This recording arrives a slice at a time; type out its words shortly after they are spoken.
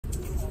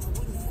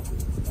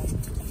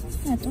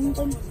Hi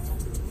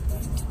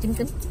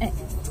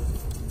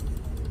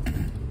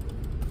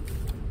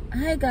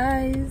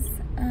guys,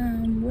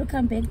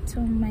 welcome back to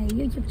my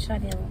YouTube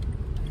channel.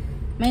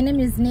 My name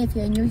is Zine. If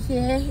you're new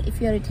here,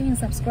 if you're a returning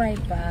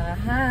subscriber,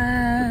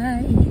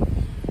 hi,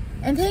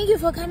 and thank you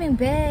for coming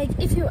back.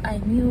 If you are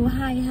new,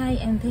 hi,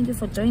 and thank you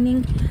for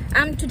joining.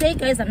 Today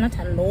guys, I'm not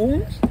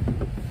alone.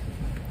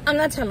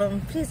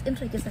 Please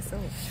introduce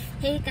yourself.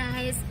 Hey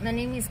guys, my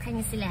name is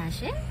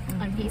Kanyisilashe.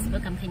 On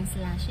Facebook I'm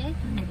Kanyisilashe,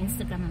 on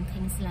Instagram I'm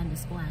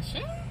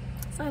Kanyisila_Ashe.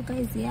 So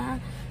guys, yeah,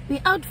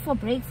 we're out for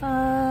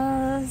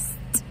breakfast.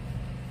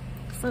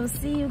 So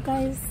see you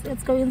guys.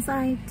 Let's go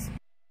inside.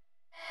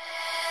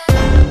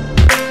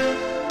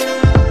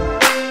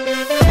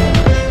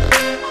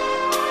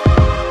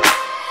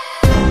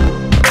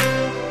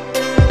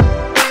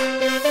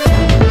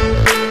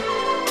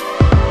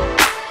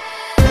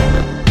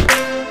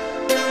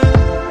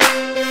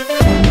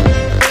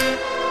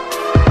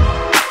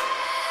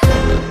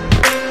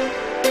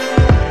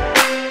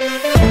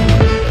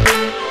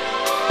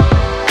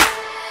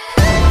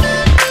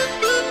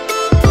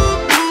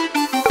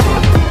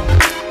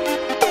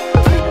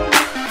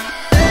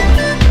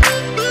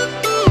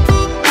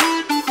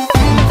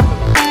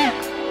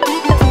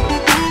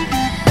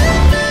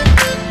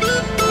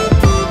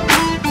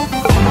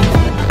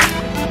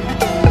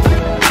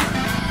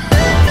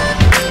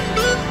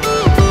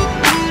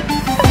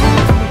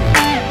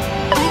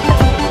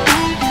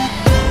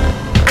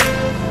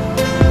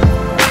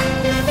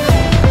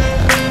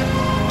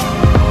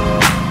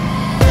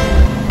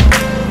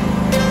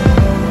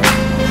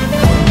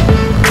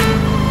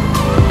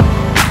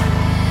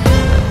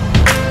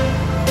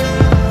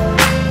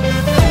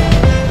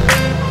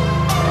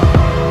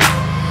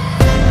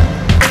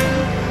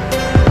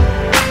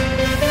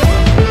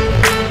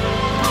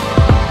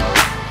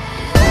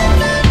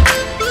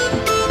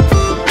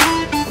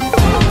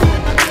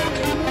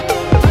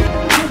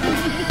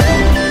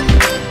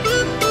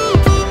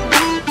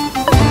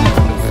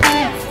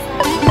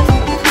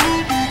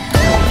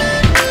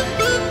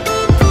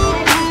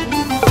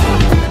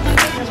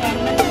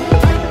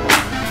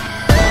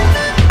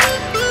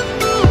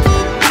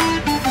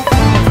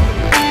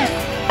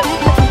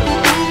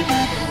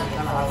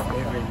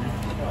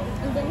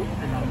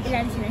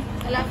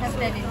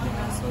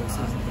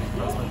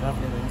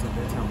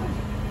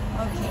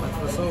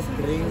 Soft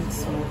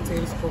drinks,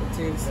 mocktails,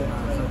 cocktails,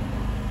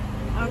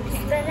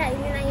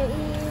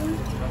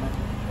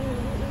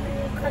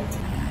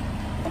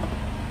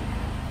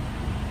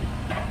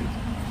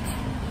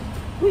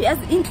 Uy, as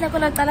intla ko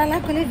lang talala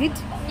ko levit.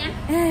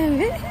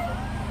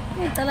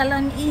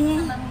 Talalan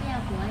ini.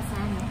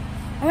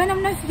 Awan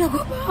naman na fika ko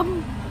pa.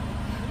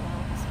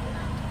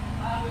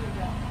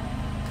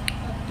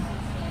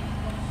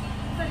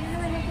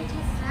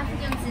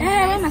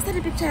 Master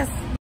the pictures.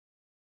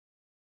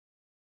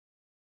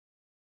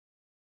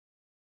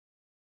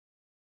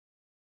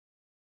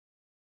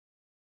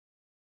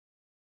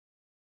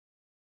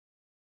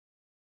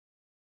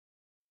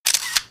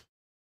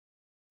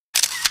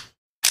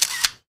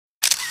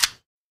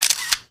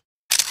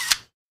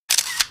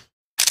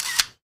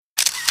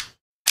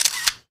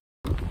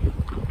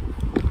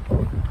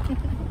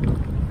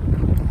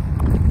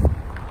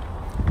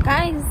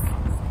 Guys,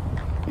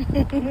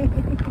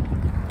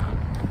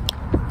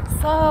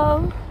 so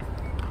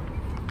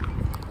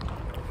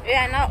we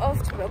are now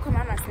off to Local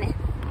Mama's name.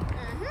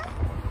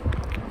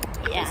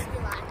 Yeah.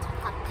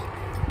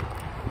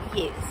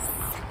 Yes.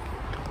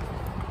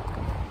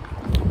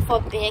 For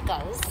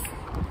beggars.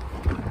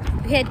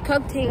 We had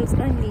cocktails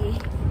only.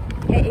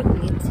 Yeah,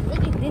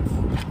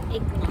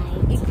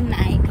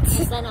 ignite.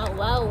 Sana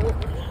wow.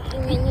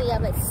 Menu ya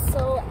but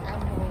so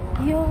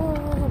Yo.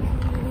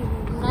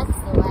 That's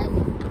the one.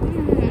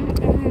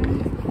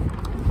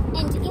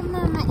 And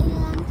imama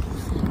ilang.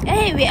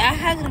 Hey, we are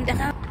hungry.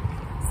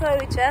 So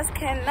we just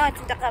cannot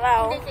talk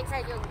about.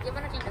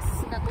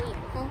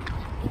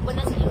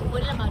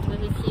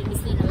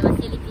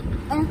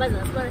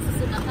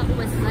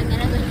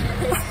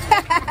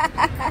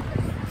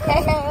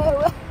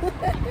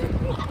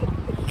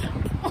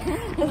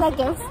 Is that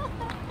girls?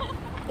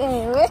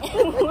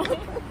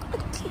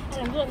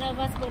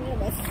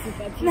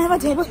 Never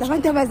table the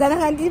one to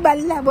Mazana and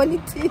Ibala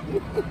Boniti.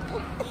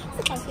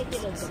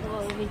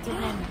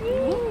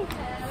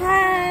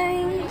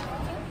 Hi.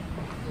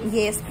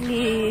 Yes,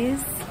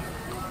 please.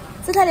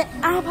 So tell it,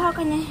 how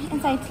can you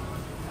inside?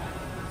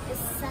 It's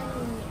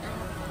sunny.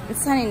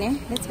 It's sunny, eh?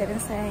 Let's head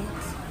inside.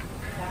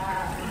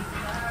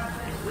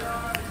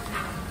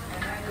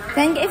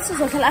 Thank you so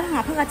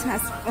much.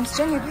 I'm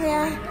strong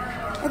here.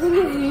 I think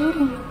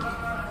you.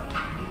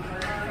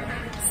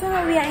 So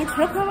we are in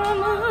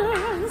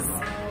Trocamas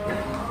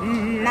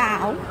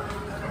now.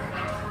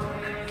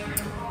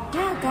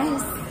 Yeah,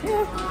 guys.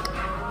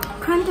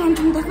 Content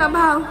to talk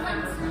about.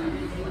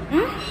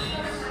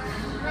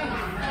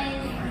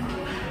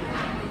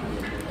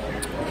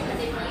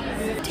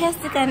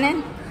 Test it,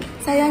 kanan.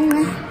 Sayang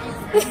na.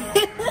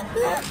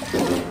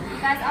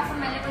 Guys, offer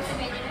my little.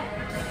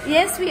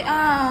 Yes, we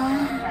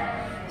are.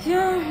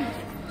 Yeah.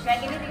 Should I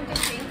get anything to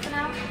drink for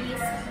now? Yes.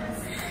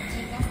 Do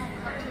you guys have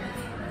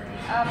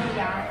cocktails?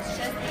 Yeah, it's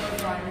just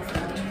those ones.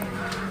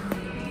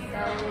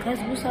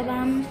 Guys,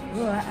 Busabam,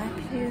 we are up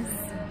here.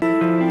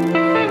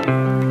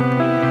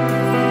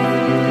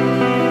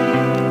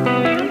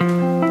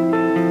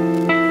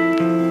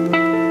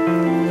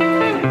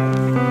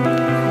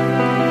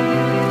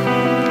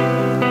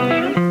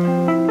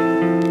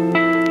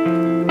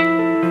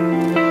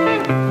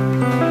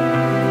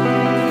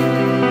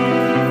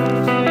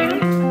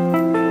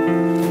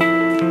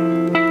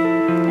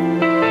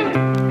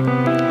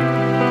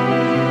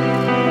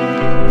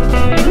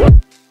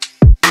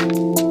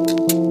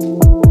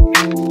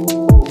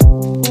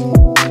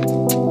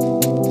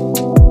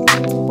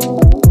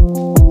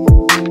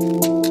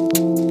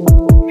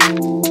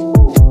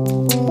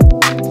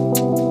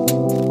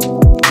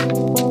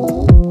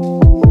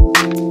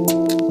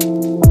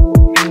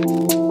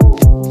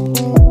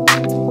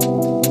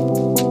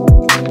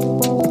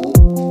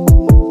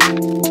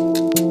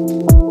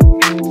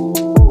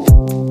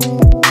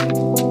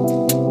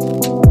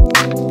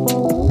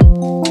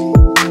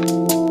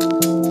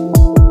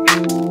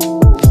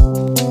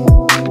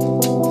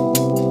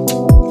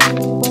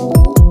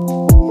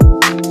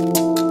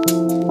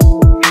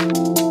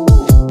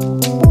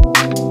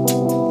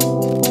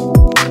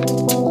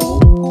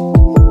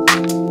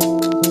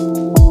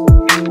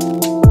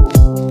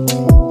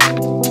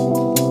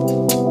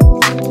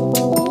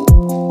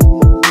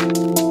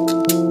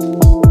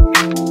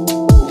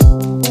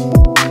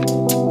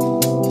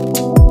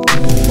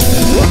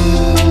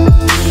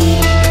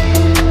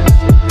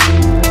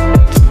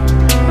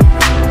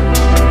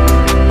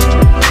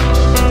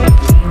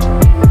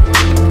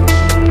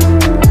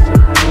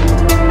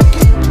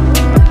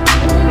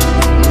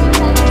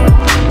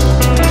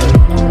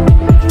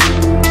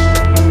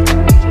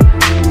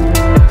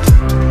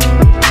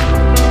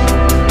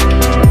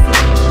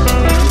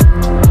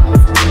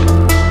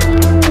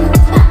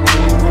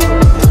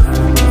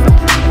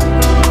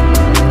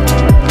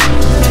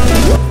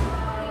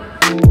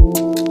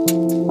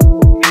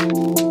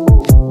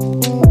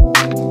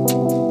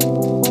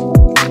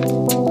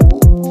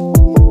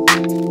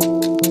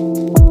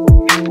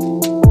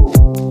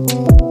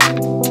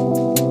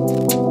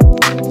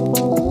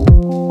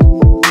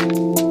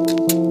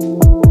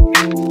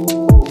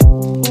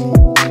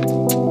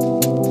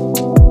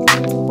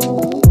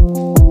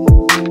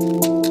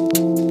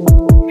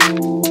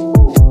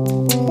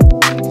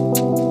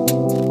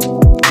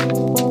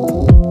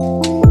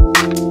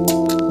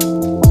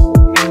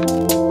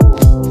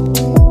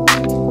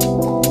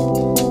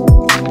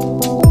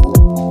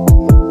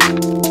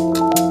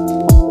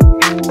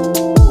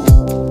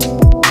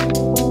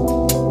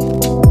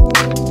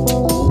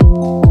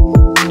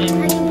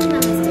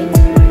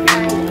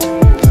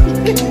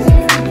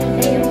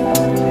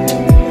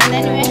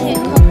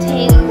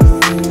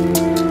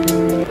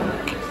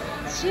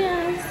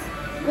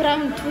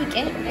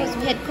 Because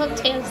we had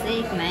cocktails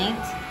the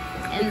night,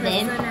 and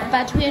then,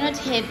 but we're not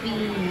happy.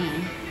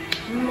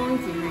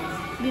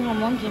 Being a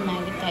monkey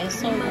man, guys,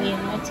 so we're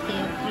not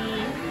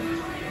happy.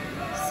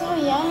 So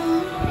yeah.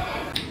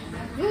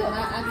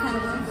 I kind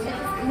of want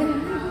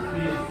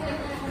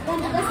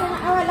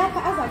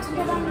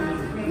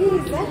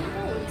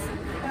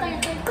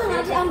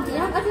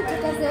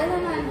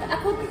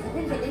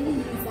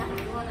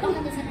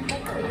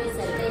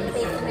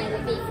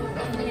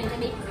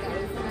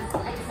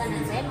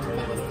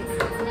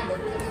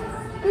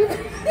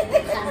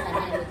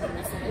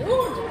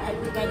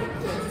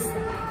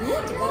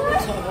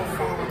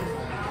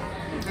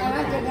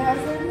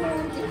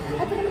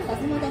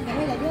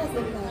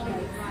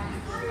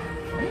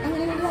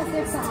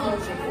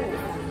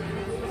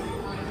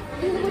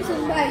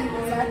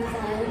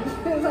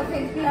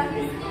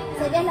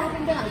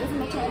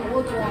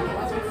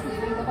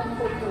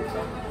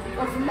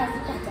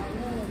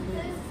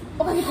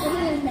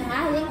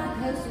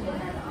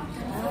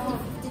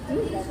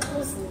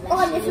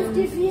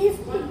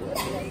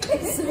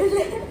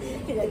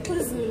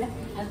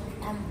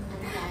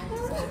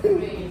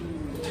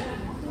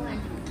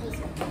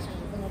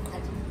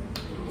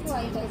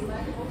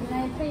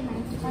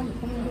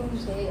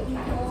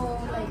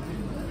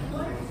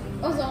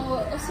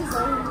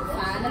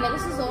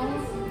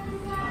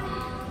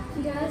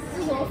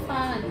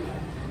fun.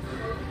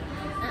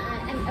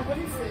 I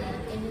wouldn't say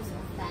it was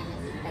fun,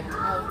 but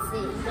I would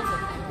say it was a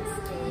fun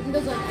stay. It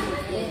was a fun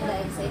stay,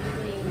 like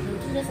exactly.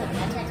 It was a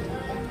matter to the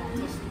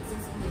plantation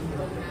since we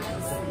were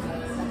nice,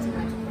 but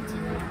much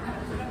continue.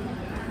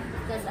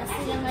 Because I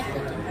still am at the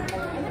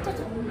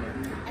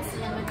I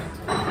still am at the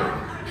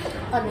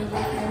on the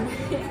island.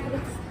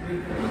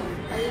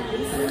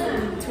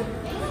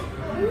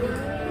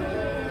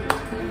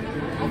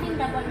 I think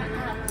that one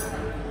up,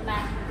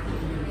 but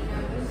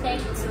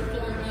thanks to the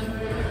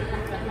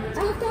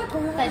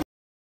online.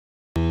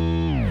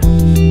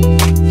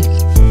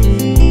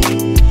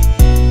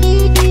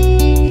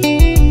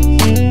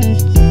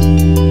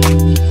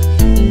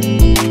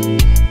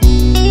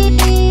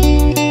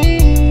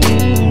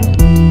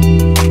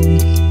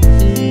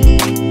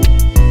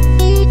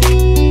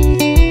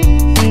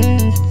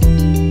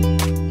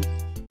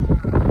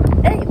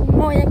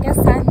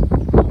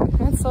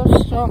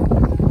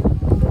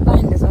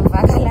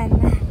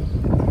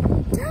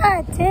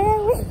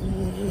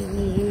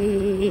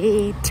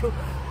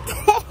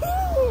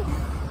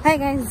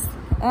 guys,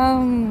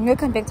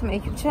 welcome back to my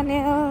YouTube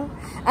channel.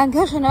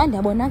 Angisho nawe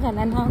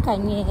ndiyabonakala na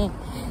okanye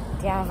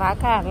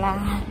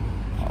ndiyavakala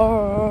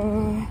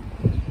or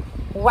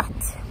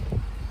what,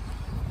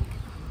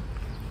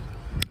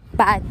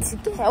 but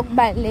ke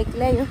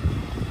okubalulekileyo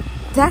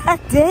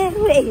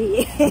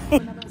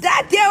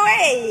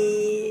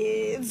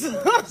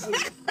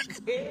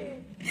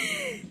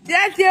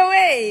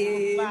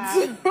dadewethu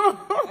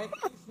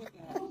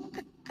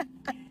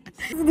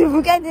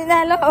ndivuke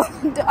ndinaloo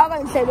nto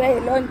abandihlelwe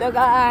yiloo nto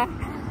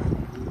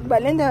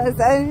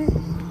kabalentombazane.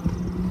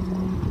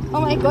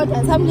 Oh my god,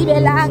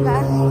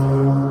 asamlibelanga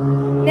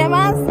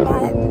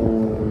nemasibani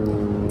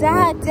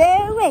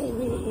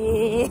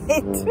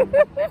dadewethu.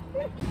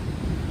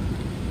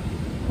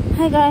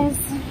 Hi guys,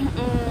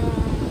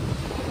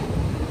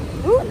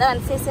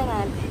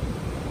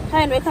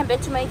 hi and welcome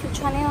back to my YouTube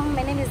channel.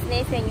 My name is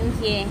Nathan, and you're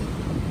here.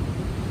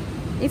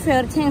 If you're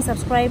a returning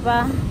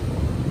subscriber,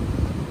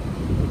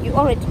 you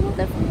already know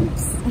the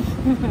vibes.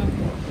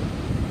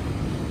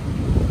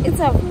 It's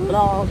a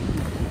vlog.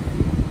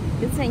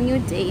 It's a new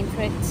day, in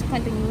fact,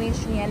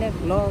 continuation of a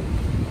vlog.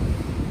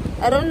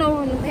 I don't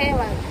know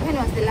when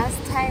was the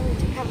last time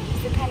to come to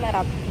the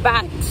camera,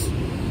 but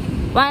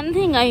one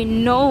thing I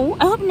know,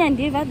 I hope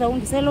Nyandiva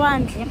don't sell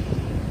one.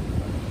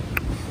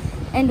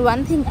 And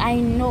one thing I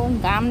know,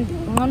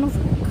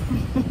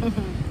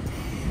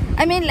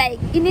 I mean, like,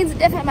 it needs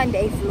definitely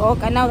a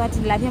vlog, and now that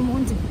in Latin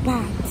Monte,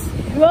 but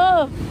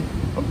whoa,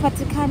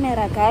 the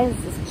camera, guys,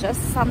 is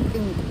just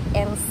something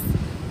else.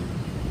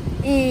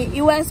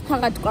 It was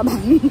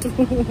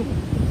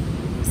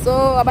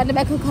so about the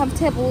back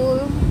comfortable.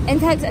 In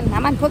fact, I'm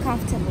not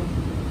comfortable,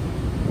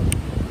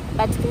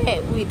 but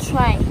okay, we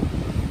try.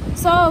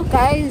 So,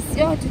 guys,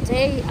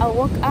 today I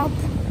woke up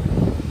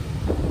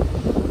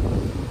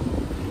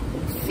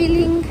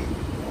feeling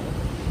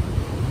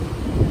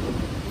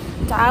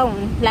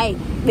down, like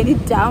very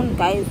down,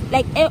 guys,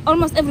 like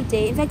almost every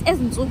day. In fact, as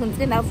in so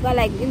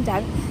like in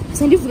down,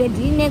 send you for the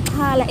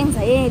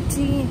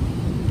anxiety,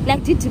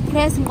 like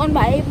depressed on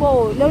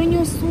Bible, learning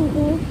you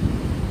so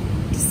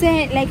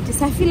say like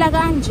this. I feel like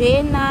I'm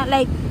Jana,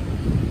 like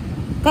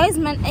guys,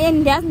 man,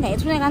 and that's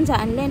night when I can't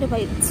unlearn, but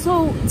it's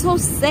so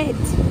sad,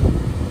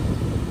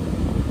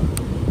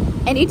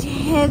 and it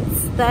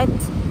hurts that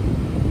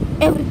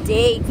every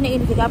day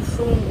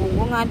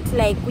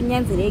like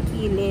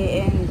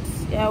and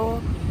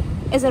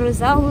as a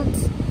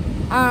result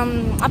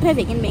I'm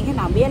having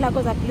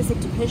because I feel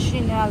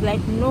depression. I was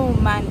like, no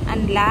man,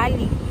 and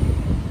lali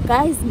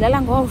guys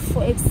ndilala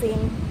ngo-4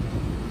 ekuseni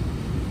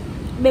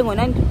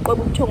bengona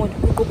ndiqoba ubuthongo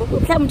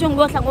mhlawumbi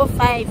ngiyodla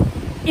ngo-5.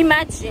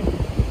 Imagine.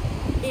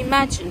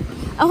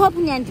 I hope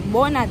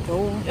niyandibona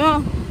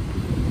though.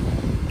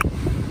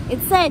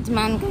 It's sad,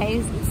 man,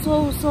 guys. It's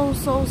so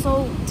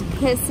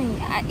depressing.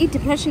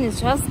 Depression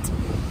is just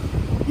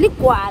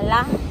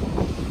ligwala,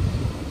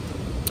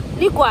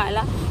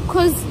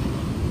 because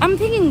I'm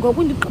thinking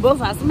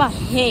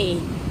hey,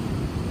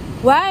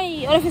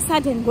 why all of a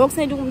sudden go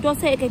say to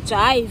say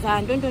jive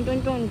and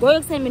don't go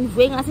examine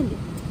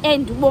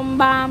and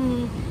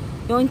bombam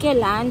don't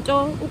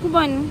lanto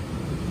ukubon.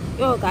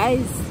 Yo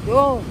guys,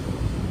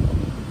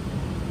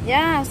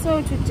 yeah,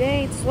 so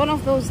today it's one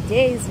of those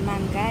days,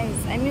 man, guys.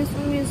 I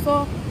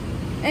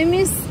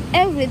miss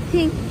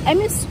everything. I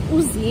miss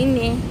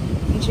Zine.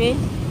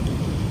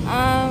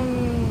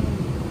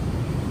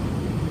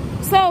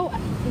 So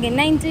with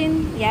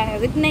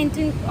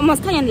 19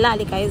 almost kind of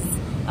lali, guys.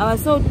 I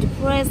was so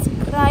depressed,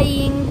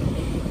 crying.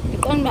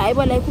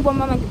 Bible like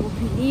mama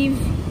believe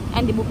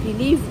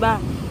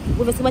but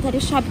with a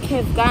sharp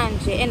curve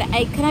ganje, and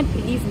I cannot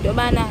believe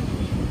Dobana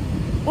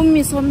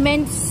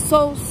meant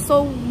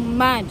so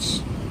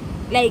much,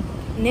 like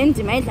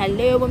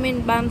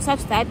women bam,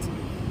 such that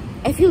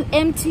I feel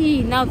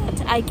empty now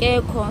that I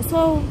get call.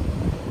 So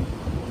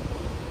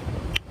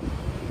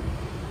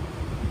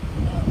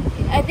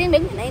I think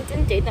maybe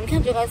 19 days I'm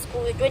trying to go to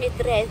school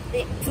 23, I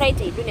think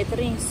Friday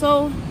 23.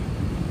 So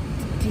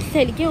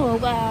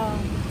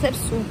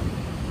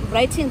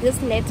writing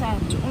this letter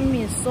to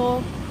me,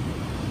 so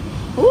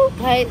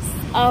guys,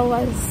 I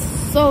was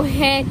so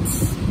hurt.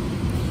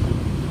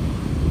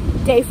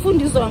 They found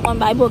this on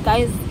Bible,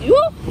 guys. You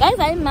guys,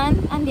 I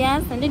man, and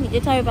yes, and then you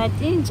get about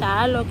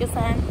injalo,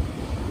 kesan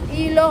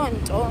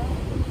ilonto.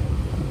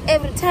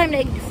 Every time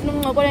like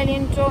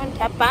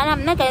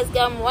I'm not guys,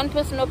 I'm one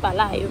person of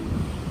Balayo,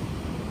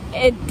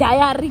 a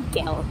diary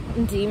girl,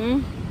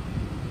 Jim.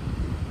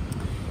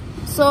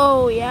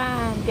 So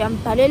yeah, I'm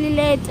parallel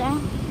later.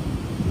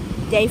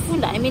 They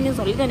found, I mean, it's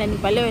only than in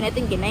Palo, and I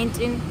think in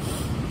 19,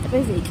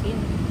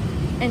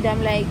 and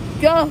I'm like,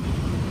 yo.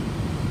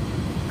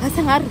 I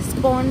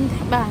respond,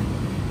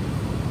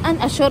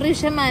 and assure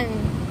shaman.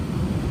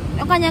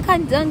 I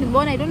can't down the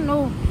bone, I don't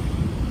know.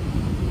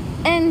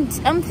 And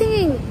I'm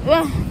thinking,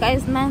 well,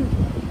 guys, man,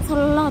 it's a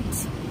lot.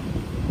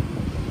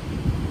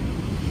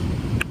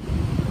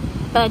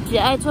 But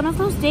yeah, it's one of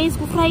those days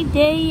for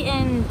Friday,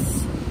 and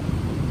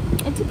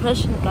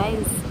depression,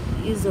 guys,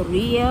 is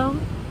real.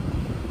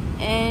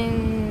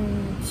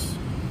 And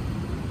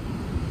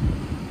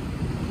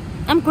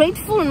I'm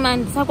grateful,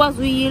 man.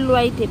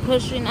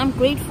 Depression. I'm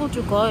grateful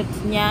to God,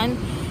 nyan.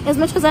 As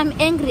much as I'm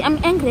angry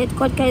at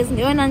God, guys.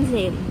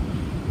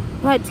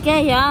 But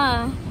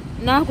yeah,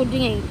 now I'm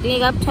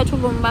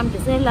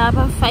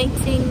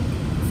fighting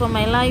for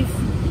my life,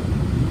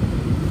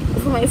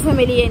 for my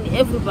family and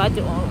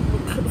everybody,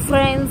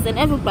 friends and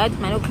everybody,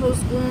 my close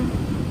school.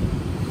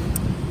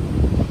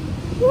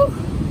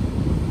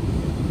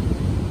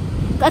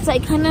 That I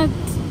cannot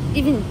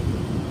even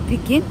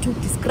begin to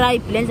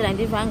describe Lenzel and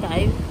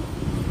Ivangai.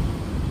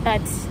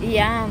 But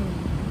yeah,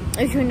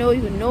 if you know,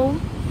 you know.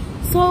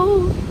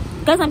 So,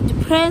 guys, I'm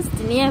depressed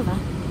never.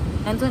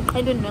 And so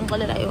I don't know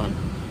what I want.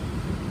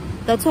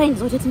 That's why I'm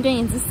not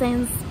in this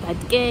sense. But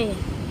yeah,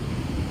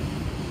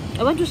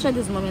 I want to share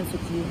these moments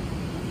with you.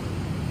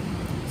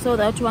 So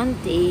that one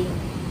day,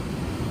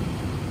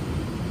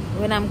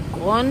 when I'm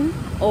gone,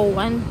 or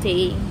one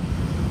day,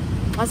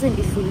 I send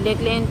the full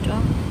leg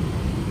lento.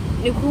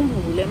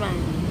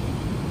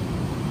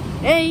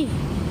 Hey,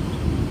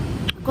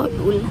 God,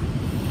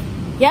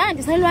 yeah,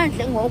 this is alone.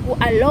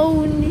 I'm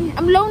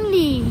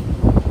lonely.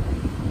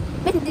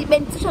 I'm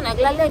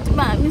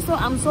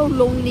so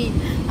lonely.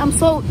 I'm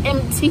so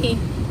empty.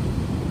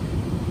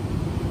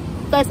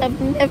 Guys, I've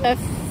never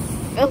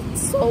felt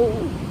so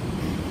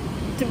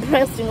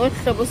depressed,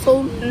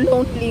 so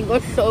lonely.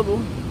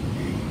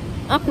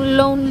 I'm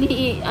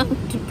lonely. I'm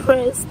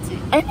depressed.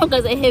 I know,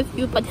 guys, I have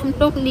you, but I'm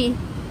lonely.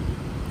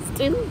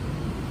 Still,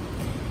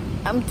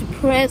 I'm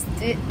depressed.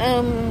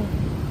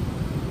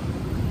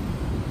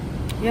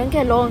 You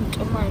get along,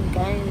 come on,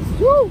 guys.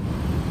 Woo!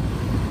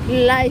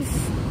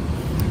 Life.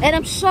 And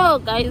I'm sure,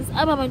 guys, you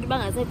are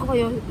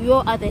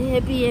the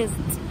happiest.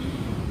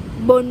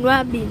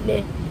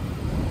 Bonwabile.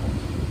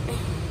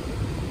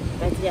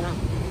 But yeah,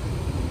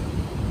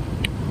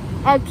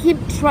 I'll keep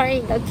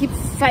trying. I'll keep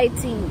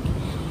fighting.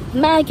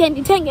 I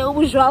can't take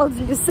results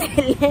in the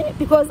cell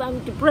because I'm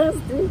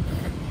depressed.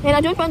 And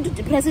I don't want to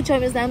depress each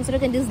other. I'm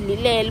sort of this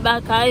little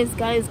guys,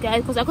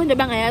 because I can't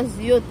bang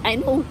youth. I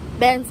know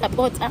band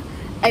supporter.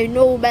 I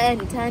know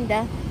band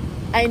tanda.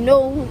 I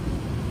know.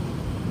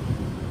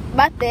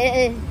 But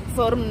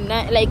for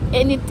like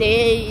any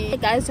day,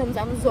 guys, from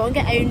Samsung,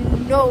 I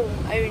know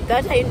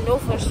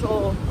for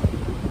sure.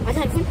 But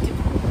I feel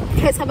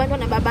depressed about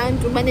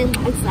Babantu, and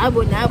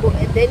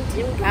then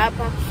Jim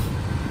Gapa.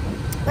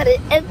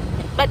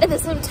 But at the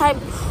same time,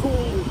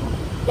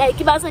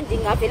 like if I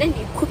something up, and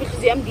you could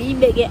be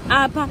big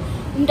up,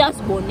 and that's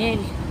bonel.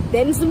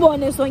 Then it's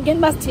bonus, so I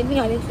can bust chilling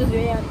a little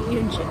bit.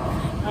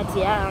 But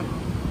yeah,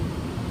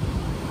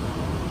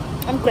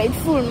 I'm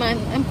grateful, man.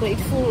 I'm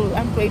grateful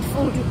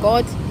to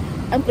God.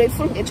 I'm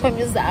grateful to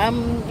choices.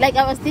 Like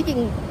I was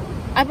thinking,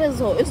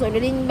 it's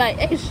already in my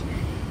age.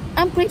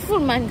 I'm grateful,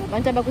 man.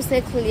 Because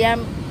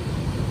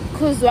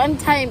one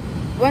time,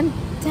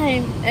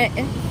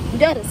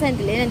 the other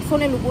side and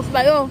phone look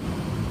by oh,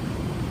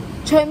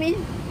 show me,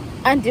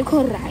 and you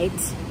go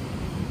right,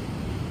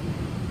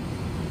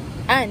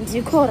 Then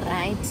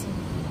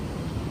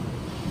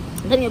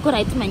you go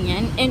right,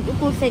 man, and you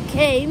could say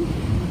came,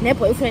 ne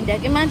boyfriend.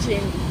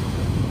 Imagine.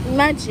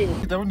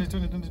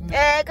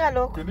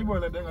 Hello.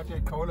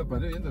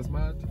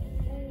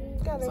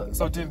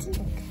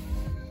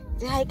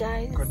 Hi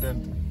guys.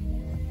 Content.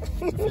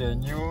 If you're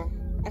new,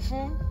 if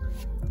you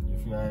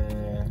are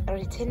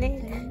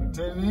Returning.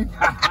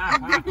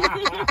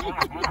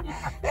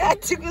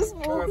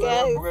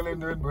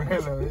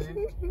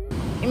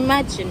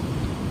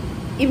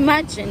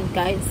 Imagine,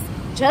 guys.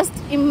 Just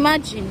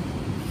imagine.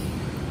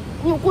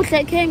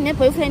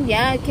 Boyfriend,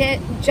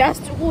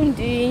 just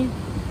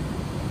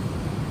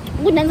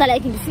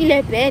like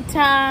feel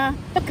better.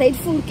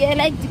 Grateful,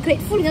 like the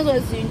grateful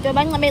was into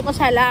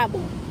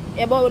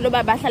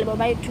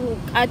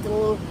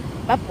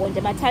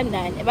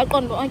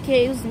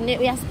okay,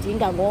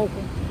 uyasidinga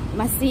ngoku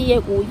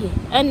masiye kuye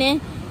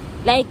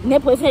like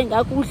boyfriend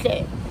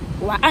kakuhle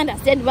wa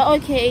understand ba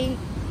okay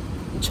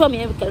show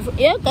me girlfriend.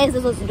 Yeah, guys,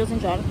 this was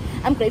interesting.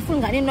 I'm grateful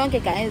ngani nonke,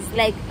 guys,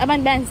 like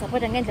abantu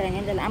bayangisupport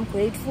ngendlela. I'm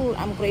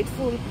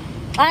grateful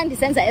and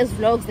sense as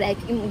vlogs like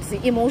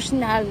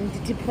emotional,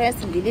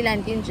 depressed, ngilila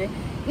nje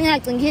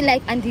ningacingi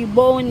like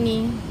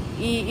andiboni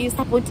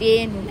support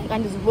yenu, like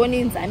andiziboni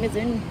inzame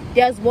zenu,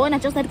 ndiyazibona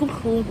just that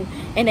kubhlungu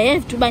and I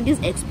have to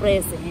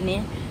express.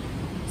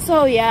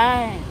 So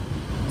yeah,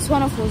 it's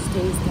one of those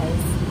days,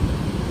 guys.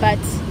 But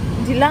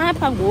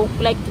ndilapha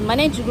ngoku, like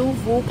manage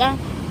uvuka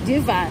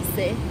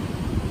ndivase.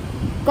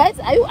 Guys,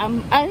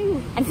 I'm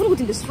feeling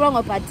good in the strong,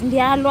 but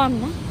ndiyalwa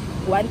mna.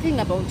 One thing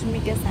about me,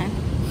 Kesana.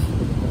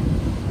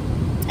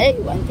 Hey,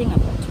 one thing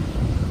about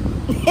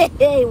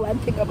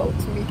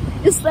me.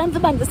 The strength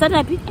of the start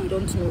happy, I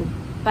don't know.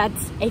 But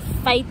I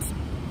fight,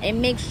 I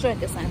make sure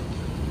the sun.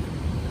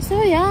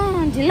 So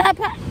yeah,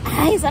 ndilapha.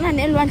 Hayi sana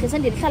nelwandle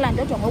sendihlala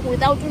ndedwa ngoku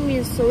without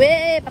me. So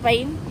papa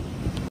yini.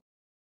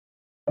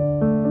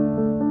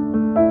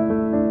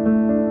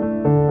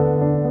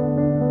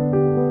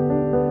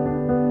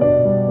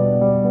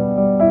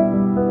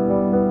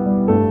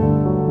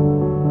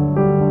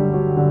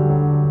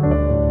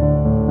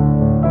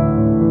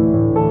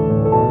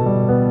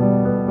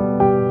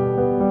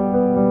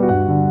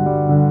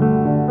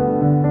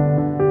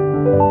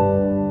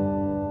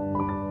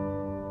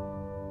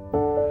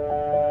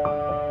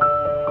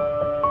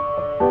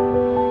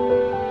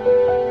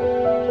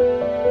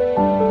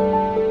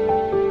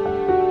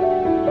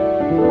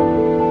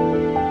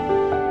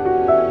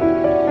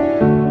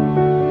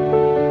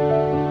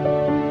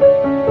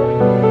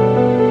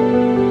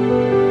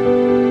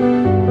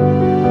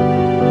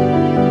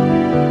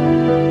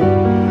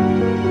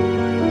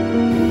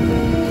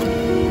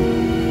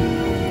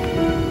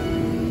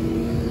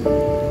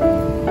 Bye.